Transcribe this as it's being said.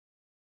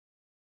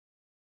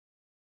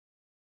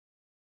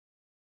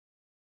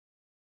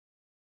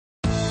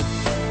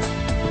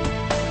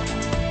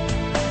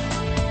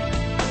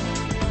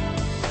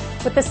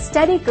With the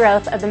steady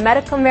growth of the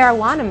medical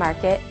marijuana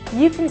market,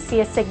 you can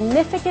see a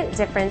significant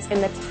difference in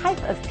the type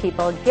of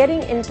people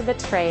getting into the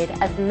trade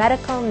of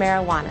medical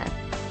marijuana.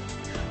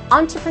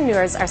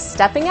 Entrepreneurs are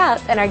stepping up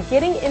and are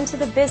getting into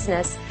the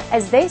business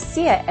as they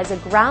see it as a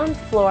ground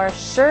floor,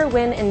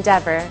 sure-win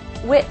endeavor,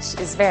 which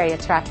is very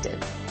attractive.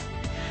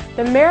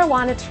 The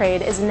marijuana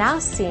trade is now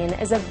seen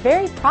as a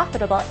very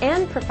profitable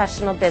and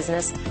professional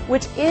business,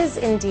 which is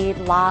indeed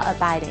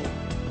law-abiding.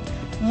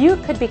 You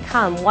could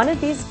become one of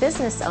these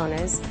business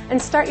owners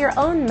and start your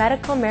own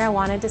medical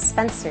marijuana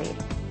dispensary.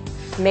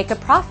 Make a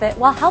profit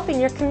while helping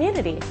your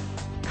community.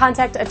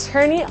 Contact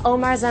Attorney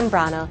Omar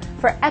Zambrano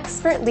for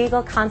expert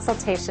legal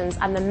consultations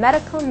on the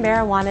medical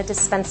marijuana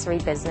dispensary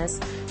business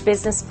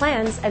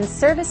plans, and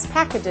service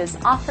packages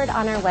offered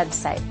on our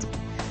website,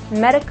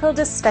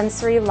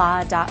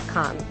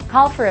 medicaldispensarylaw.com.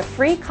 Call for a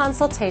free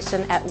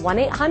consultation at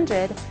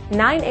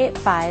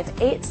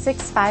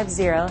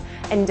 1-800-985-8650,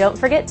 and don't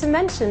forget to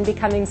mention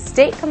becoming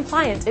state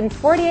compliant in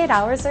 48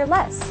 hours or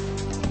less.